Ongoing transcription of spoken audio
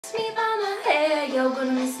miss me by my hair, you're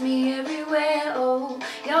gonna miss me everywhere. Oh,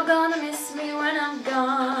 you're gonna miss me when I'm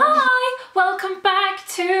gone. Hi, welcome back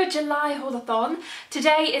to July haulathon.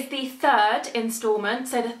 Today is the third instalment,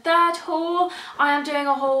 so the third haul. I am doing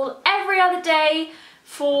a haul every other day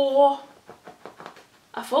for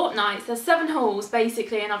a fortnight. There's 7 hauls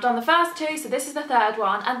basically, and I've done the first 2, so this is the third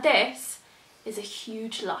one, and this is a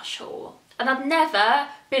huge Lush haul. And I'd never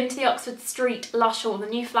been to the Oxford Street Lush haul, the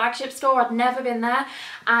new flagship store. I'd never been there,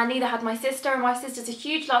 and neither had my sister, and my sister's a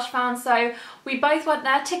huge Lush fan, so we both went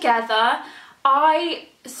there together. I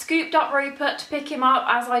scooped up Rupert to pick him up,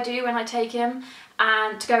 as I do when I take him,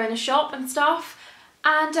 and to go in the shop and stuff.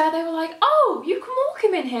 And they were like, oh, you can walk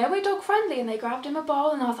him in here, we're dog friendly, and they grabbed him a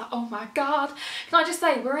bowl, and I was like, oh my god. Can I just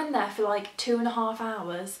say, we're in there for like 2.5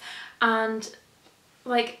 hours, and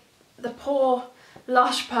like the poor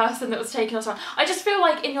Lush person that was taking us around. I just feel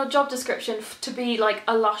like in your job description to be like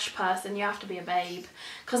a Lush person you have to be a babe,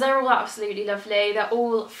 because they're all absolutely lovely, they're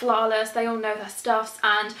all flawless, they all know their stuffs,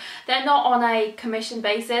 and they're not on a commission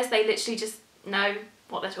basis. They literally just know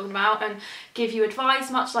what they're talking about and give you advice,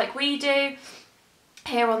 much like we do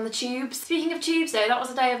here on the tubes. Speaking of tubes though, that was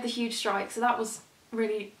the day of the huge strike, so that was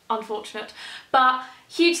really unfortunate. But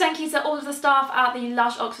huge thank you to all of the staff at the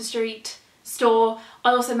Lush Oxford Street store. I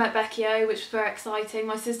also met Becca, which was very exciting.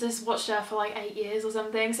 My sister's watched her for like 8 years or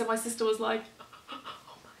something, so my sister was like,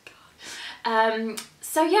 oh my god.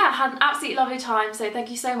 So yeah, had an absolutely lovely time, so thank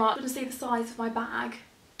you so much. Want to see the size of my bag?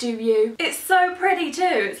 Do you? It's so pretty too.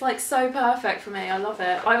 It's like so perfect for me. I love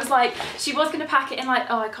it. I was like, she was going to pack it in like,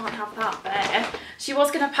 oh, I can't have that there. She was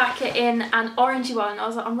going to pack it in an orangey one. I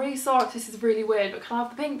was like, I'm really sorry if this is really weird, but can I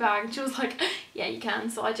have the pink bag? And she was like, yeah, you can.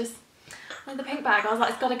 So I just went the pink bag. I was like,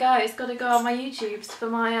 it's got to go. It's got to go on my YouTubes for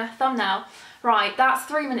my thumbnail. Right, that's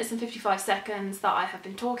 3 minutes and 55 seconds that I have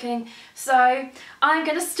been talking. So I'm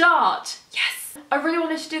going to start. Yes. I really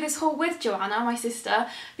wanted to do this haul with Joanna, my sister,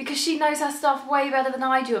 because she knows her stuff way better than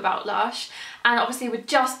I do about Lush, and obviously we'd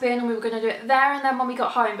just been and we were going to do it there and then when we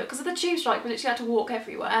got home, but because of the tube strike we literally had to walk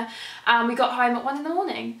everywhere, and we got home at 1 in the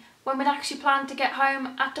morning when we'd actually planned to get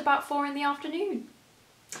home at about 4 in the afternoon.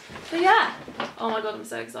 So yeah, oh my god, I'm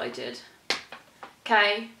so excited.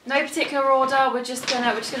 Okay, no particular order, we're just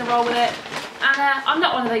gonna roll with it, and I'm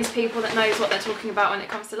not one of those people that knows what they're talking about when it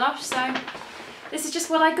comes to Lush, so this is just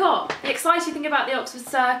what I got. The exciting thing about the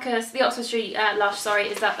Oxford Street Lush, sorry,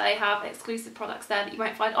 is that they have exclusive products there that you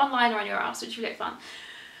won't find online or anywhere else, which is really fun.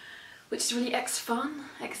 Which is really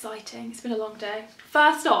exciting. It's been a long day.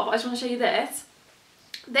 First off, I just want to show you this.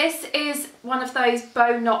 This is one of those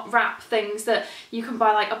bow knot wrap things that you can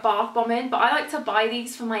buy like a bath bomb in, but I like to buy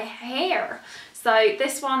these for my hair. So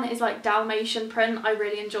this one is like Dalmatian print. I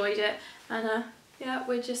really enjoyed it, and yeah,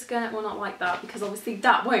 we're just gonna, well, not like that because obviously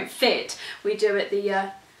that won't fit. We do it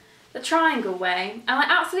the triangle way, and I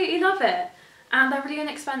absolutely love it. And they're really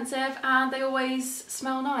inexpensive, and they always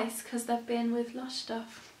smell nice because they've been with Lush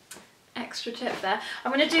stuff. Extra tip there.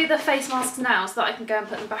 I'm gonna do the face masks now so that I can go and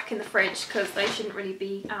put them back in the fridge because they shouldn't really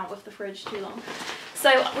be out of the fridge too long.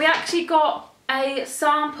 So we actually got a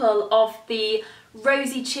sample of the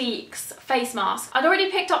Rosy Cheeks face mask. I'd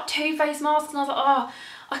already picked up 2 face masks and I was like, oh,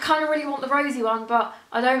 I kind of really want the rosy one, but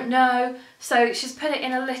I don't know. So she's put it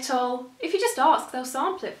in a little, if you just ask, they'll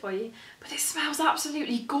sample it for you. But it smells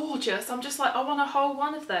absolutely gorgeous. I'm just like, I want a whole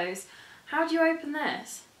one of those. How do you open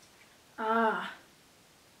this? Ah.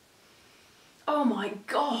 Oh my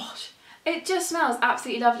gosh. It just smells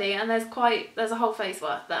absolutely lovely, and there's a whole face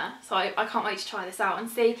worth there. So I can't wait to try this out and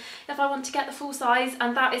see if I want to get the full size,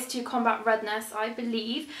 and that is to combat redness, I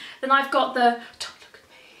believe. Then I've got the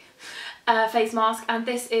face mask, and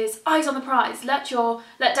this is eyes on the prize. Let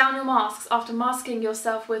down your masks after masking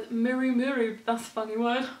yourself with muru, that's a funny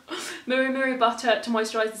word, muru butter to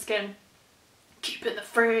moisturise the skin. Keep it in the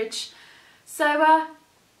fridge. So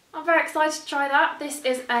I'm very excited to try that. This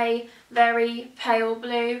is a very pale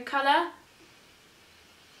blue colour.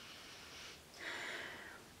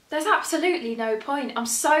 There's absolutely no point. I'm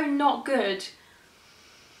so not good.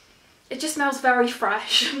 It just smells very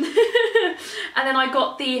fresh. And then I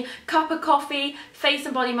got the cup of coffee face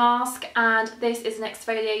and body mask, and this is an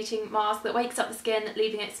exfoliating mask that wakes up the skin,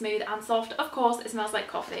 leaving it smooth and soft. Of course, it smells like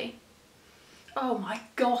coffee. Oh my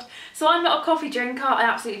god. So I'm not a coffee drinker. I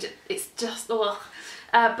absolutely, it's just, ugh.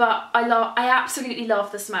 But I absolutely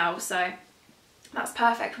love the smell, so that's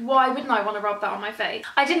perfect. Why wouldn't I want to rub that on my face?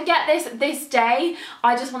 I didn't get this day,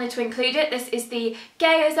 I just wanted to include it. This is the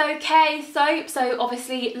Gay is Okay soap. So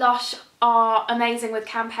obviously Lush are amazing with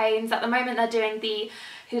campaigns. At the moment they're doing the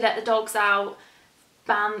Who Let the Dogs Out,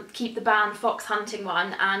 keep the ban fox hunting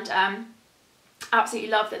one, and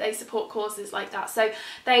Absolutely love that they support causes like that. So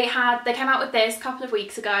they came out with this a couple of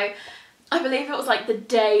weeks ago. I believe it was like the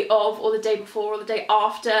day of or the day before or the day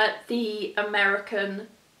after the American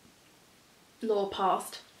law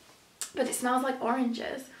passed. But it smells like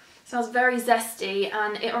oranges. It smells very zesty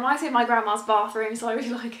and it reminds me of my grandma's bathroom, so I really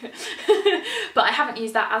like it. But I haven't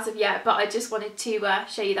used that as of yet, but I just wanted to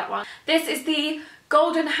show you that one. This is the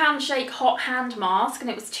Golden Handshake Hot Hand Mask and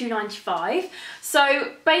it was £2.95.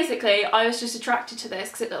 So basically I was just attracted to this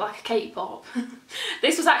because it looked like a cake pop.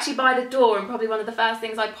 This was actually by the door and probably one of the first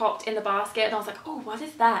things I popped in the basket, and I was like, oh, what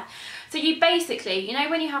is that? So you basically, you know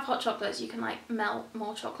when you have hot chocolates you can like melt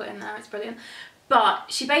more chocolate in there, it's brilliant. But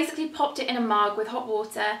she basically popped it in a mug with hot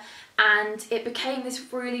water and it became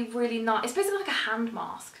this really, really nice, it's basically like a hand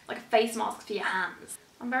mask, like a face mask for your hands.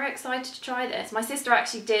 I'm very excited to try this. My sister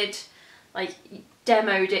actually did, like,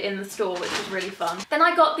 demoed it in the store, which was really fun. Then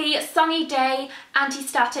I got the Sunny Day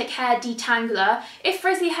Anti-Static Hair Detangler. If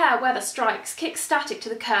frizzy hair weather strikes, kick static to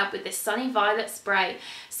the curb with this Sunny Violet spray.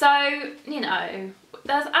 So, you know,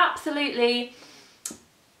 there's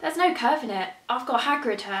no curve in it. I've got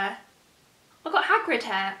Hagrid hair. I've got Hagrid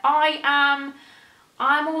hair. I'm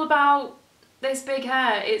all about this big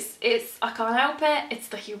hair. I can't help it. It's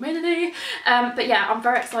the humidity. But yeah, I'm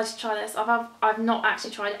very excited to try this. I've not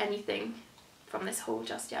actually tried anything from this haul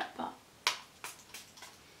just yet, but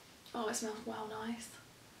oh, it smells well nice.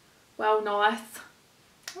 Well nice.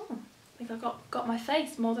 Oh, I think I got my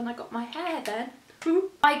face more than I got my hair then.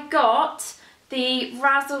 I got the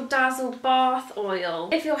Razzle Dazzle Bath Oil.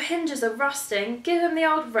 If your hinges are rusting, give them the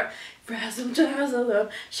old Razzle Dazzle them.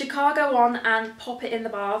 Chicago on and pop it in the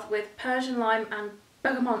bath with Persian lime and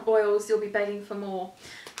bergamot oils. You'll be begging for more.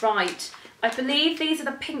 Right, I believe these are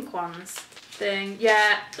the pink ones.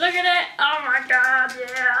 Yeah, look at it. Oh my god,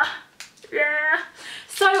 yeah. Yeah.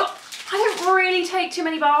 So I don't really take too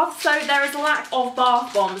many baths, so there is a lack of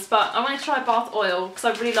bath bombs, but I want to try bath oil because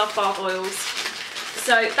I really love bath oils.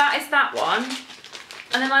 So that is that one.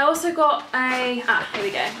 And then I also got here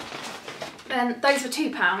we go. Then those were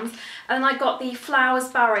 £2. And then I got the Flowers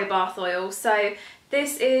Barrow bath oil. So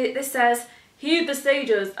this says heed the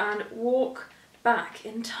stages and walk back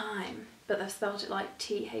in time. But they've spelled it like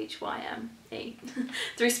T-H-Y-M-E.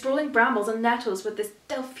 Through sprawling brambles and nettles with this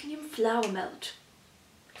delphinium flower melt.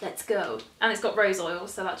 Let's go. And it's got rose oil,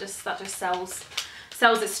 so that just sells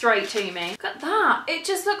it straight to me. Look at that. It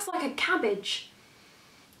just looks like a cabbage.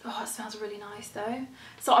 Oh, it smells really nice though.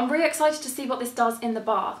 So I'm really excited to see what this does in the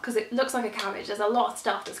bath because it looks like a cabbage. There's a lot of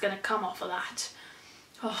stuff that's going to come off of that.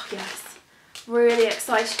 Oh yes. Really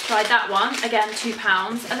excited to try that one. Again,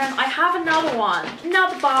 £2. And then I have another one.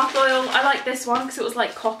 Another bath oil. I like this one because it was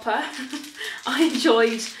like copper. I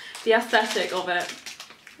enjoyed the aesthetic of it.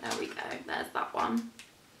 There we go. There's that one.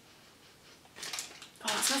 Oh,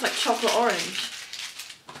 it smells like chocolate orange.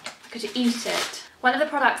 I could eat it. One of the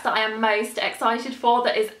products that I am most excited for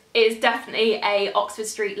that is definitely a Oxford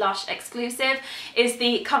Street Lush exclusive is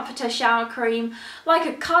the Comforter Shower Cream. Like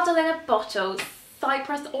a cuddle in a bottle.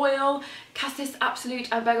 Cypress oil, cassis absolute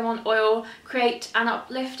and bergamot oil create an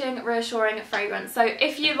uplifting, reassuring fragrance. So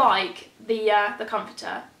if you like the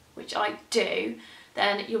comforter, which I do,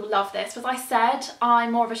 then you'll love this. As I said,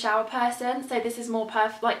 I'm more of a shower person, so this is more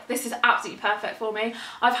perfect. Like, this is absolutely perfect for me.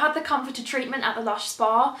 I've had the comforter treatment at the Lush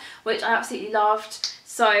Spa, which I absolutely loved.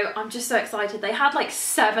 So I'm just so excited. They had like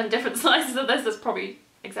 7 different sizes of this. That's probably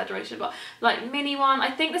exaggeration, but like mini one.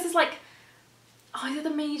 I think this is like either the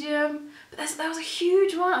medium, but that was a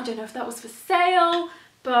huge one. I don't know if that was for sale,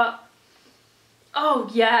 but oh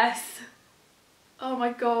yes. Oh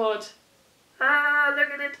my god. Ah,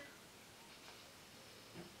 look at it.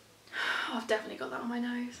 Oh, I've definitely got that on my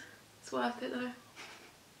nose. It's worth it though.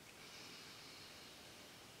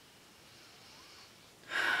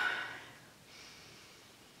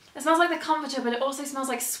 It smells like the comforter, but it also smells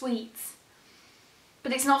like sweets.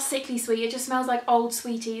 But it's not sickly sweet, it just smells like old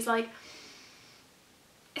sweeties. Like,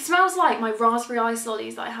 it smells like my raspberry ice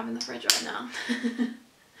lollies that I have in the fridge right now. Look at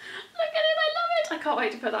it, I love it. I can't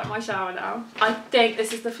wait to put that in my shower now. I think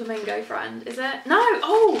this is the Flamingo Friend, is it? No,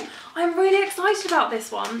 oh, I'm really excited about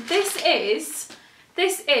this one. This is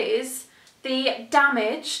the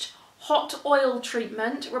Damaged Hot Oil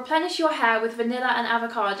Treatment. Replenish your hair with vanilla and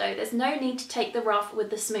avocado. There's no need to take the rough with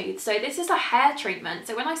the smooth. So this is a hair treatment.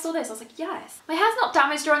 So when I saw this, I was like, yes. My hair's not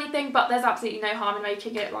damaged or anything, but there's absolutely no harm in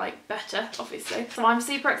making it like better, obviously. So I'm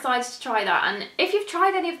super excited to try that. And if you've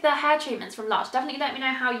tried any of the hair treatments from Lush, definitely let me know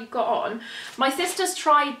how you got on. My sister's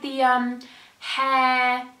tried the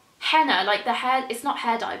hair henna, like the hair, it's not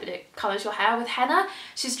hair dye, but it colours your hair with henna.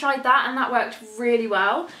 She's tried that and that worked really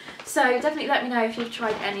well. So definitely let me know if you've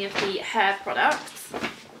tried any of the hair products.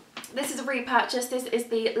 This is a repurchase. This is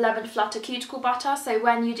the Lemon Flutter cuticle butter. So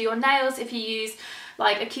when you do your nails, if you use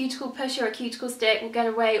like a cuticle pusher or a cuticle stick, will get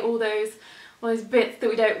away all those bits that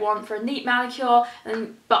we don't want for a neat manicure.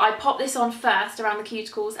 But I pop this on first around the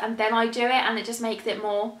cuticles and then I do it, and it just makes it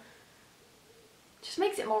more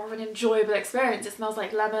of an enjoyable experience. It smells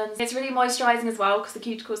like lemons. It's really moisturising as well because the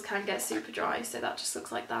cuticles can get super dry, so that just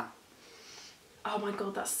looks like that. Oh my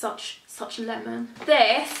god, that's such lemon.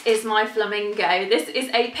 This is my flamingo. This is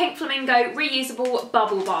a pink flamingo reusable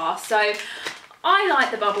bubble bar. So I like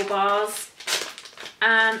the bubble bars,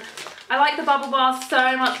 and I like the bubble bars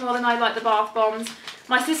so much more than I like the bath bombs.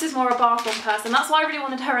 My sister's more a bath bomb person. That's why I really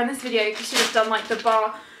wanted her in this video, because she would have done like the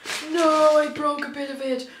bar. No, I broke a bit of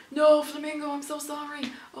it. No, flamingo, I'm so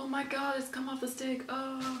sorry. Oh my god, it's come off the stick.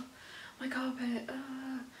 Oh, my carpet.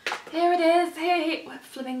 Here it is. Here,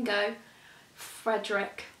 flamingo.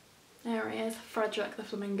 Frederick. There he is. Frederick the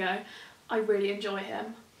flamingo. I really enjoy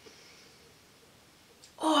him.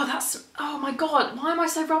 Oh my god, why am I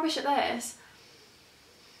so rubbish at this?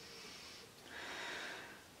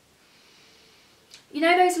 You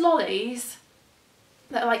know those lollies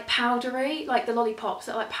that are like powdery, like the lollipops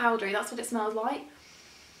that are like powdery? That's what it smells like.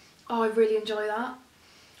 Oh, I really enjoy that.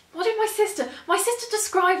 What did my sister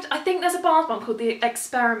described, I think there's a bath bomb called the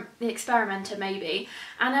Experimenter maybe,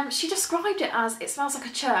 and she described it as, it smells like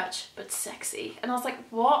a church but sexy, and I was like,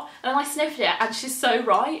 what? And then I sniffed it and she's so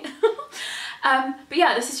right. But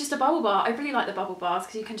yeah, this is just a bubble bar. I really like the bubble bars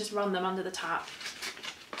because you can just run them under the tap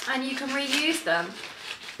and you can reuse them.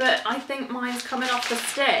 But I think mine's coming off the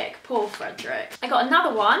stick. Poor Frederick. I got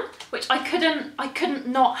another one which I couldn't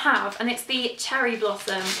not have, and it's the Cherry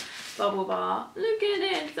Blossom bubble bar. Look at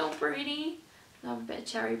it, it's so pretty. Love a bit of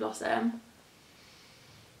cherry blossom.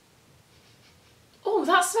 Oh,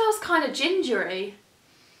 that smells kind of gingery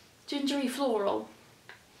floral.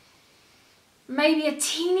 Maybe a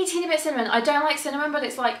teeny bit cinnamon. I don't like cinnamon, but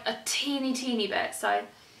it's like a teeny bit. So,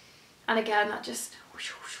 and again, that just,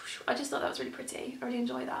 I just thought that was really pretty. I really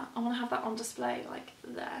enjoy that. I want to have that on display, like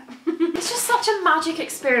there. It's just such a magic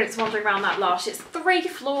experience wandering around that Lush. It's 3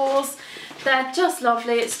 floors. They're just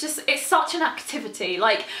lovely. It's such an activity.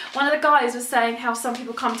 Like, one of the guys was saying how some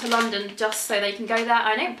people come to London just so they can go there.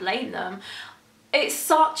 I don't blame them. It's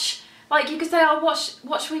such, like, you could say, oh,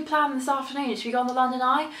 what should we plan this afternoon? Should we go on the London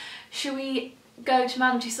Eye? Should we go to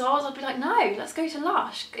Madame Tussauds? I'd be like, no, let's go to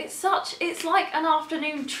Lush. It's like an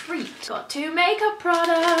afternoon treat. Got 2 makeup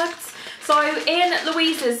products. So in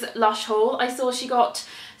Louise's Lush haul, I saw she got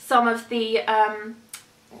some of the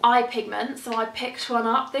eye pigment, so I picked one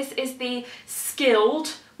up. This is the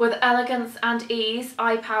Skilled with Elegance and Ease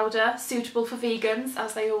eye powder, suitable for vegans,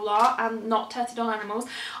 as they all are, and not tested on animals.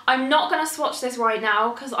 I'm not going to swatch this right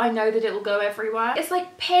now because I know that it will go everywhere. It's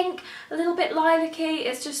like pink, a little bit lilac-y.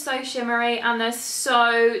 It's just so shimmery, and there's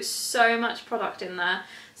so much product in there.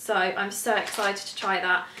 So I'm so excited to try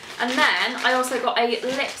that. And then I also got a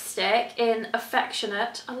lipstick in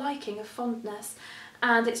Affectionate, a liking of fondness.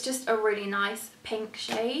 And it's just a really nice pink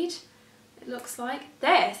shade. It looks like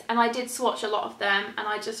this. And I did swatch a lot of them, and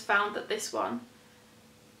I just found that this one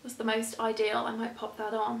was the most ideal. I might pop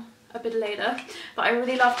that on a bit later. But I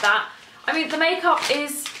really love that. I mean, the makeup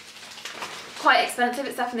is quite expensive.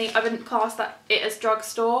 It's definitely, I wouldn't class it as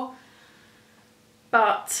drugstore.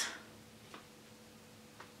 But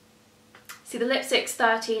see, the lipstick's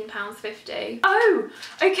 £13.50. Oh,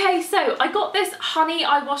 okay, so I got this Honey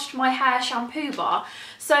I Washed My Hair shampoo bar.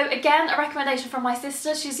 So again, a recommendation from my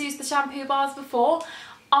sister. She's used the shampoo bars before.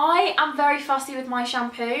 I am very fussy with my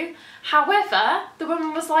shampoo. However, the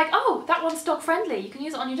woman was like, oh, that one's dog friendly. You can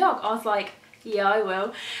use it on your dog. I was like, yeah, I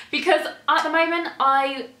will. Because at the moment,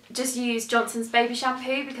 I just use Johnson's baby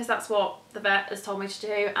shampoo because that's what the vet has told me to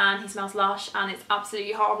do, and he smells lush and it's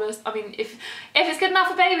absolutely harmless. I mean, if it's good enough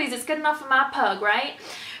for babies, it's good enough for Mad Pug, right?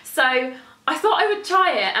 So I thought I would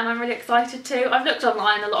try it, and I'm really excited to. I've looked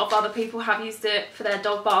online, a lot of other people have used it for their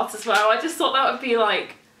dog baths as well. I just thought that would be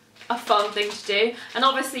like a fun thing to do. And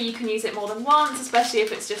obviously you can use it more than once, especially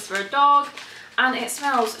if it's just for a dog. And it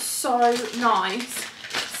smells so nice.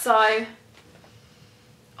 So,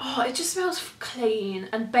 oh, it just smells clean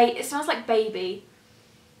and it smells like baby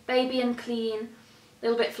and clean, a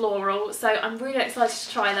little bit floral. So I'm really excited to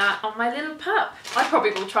try that on my little pup. I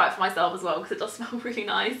probably will try it for myself as well because it does smell really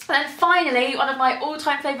nice. And then finally, one of my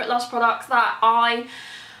all-time favourite Lush products that I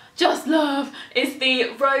just love is the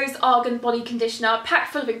Rose Argan Body Conditioner,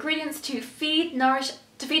 packed full of ingredients to feed and nourish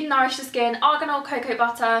the skin. Argan oil, cocoa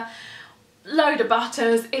butter, load of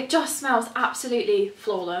butters. It just smells absolutely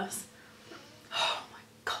flawless. Oh my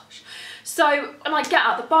gosh. So when I get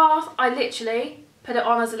out of the bath, I literally put it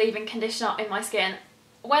on as a leave-in conditioner in my skin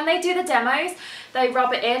When they do the demos, they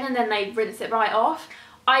rub it in and then they rinse it right off.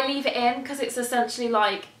 I leave it in because it's essentially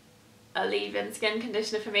like a leave-in skin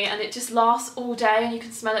conditioner for me, and it just lasts all day and you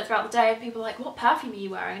can smell it throughout the day, and people are like, what perfume are you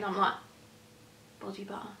wearing? And I'm like, body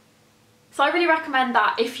butter. So I really recommend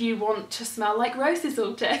that if you want to smell like roses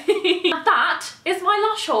all day. And that is my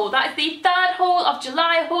Lush haul. That is the third haul of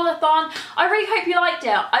July haul-a-thon. I really hope you liked it.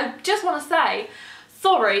 I just want to say,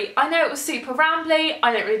 sorry, I know it was super rambly.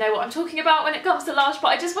 I don't really know what I'm talking about when it comes to Lush, but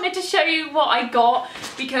I just wanted to show you what I got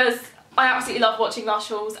because I absolutely love watching Lush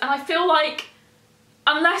hauls, and I feel like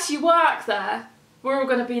unless you work there, we're all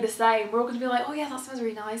going to be the same. We're all going to be like, oh yeah, that smells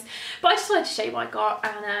really nice. But I just wanted to show you what I got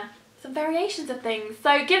and some variations of things.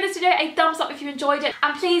 So give this video a thumbs up if you enjoyed it,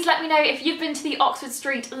 and please let me know if you've been to the Oxford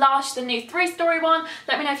Street Lush, the new 3-story one.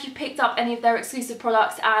 Let me know if you've picked up any of their exclusive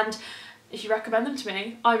products and if you recommend them to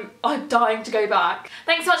me. I'm dying to go back.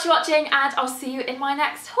 Thanks so much for watching, and I'll see you in my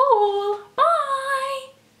next haul. Bye!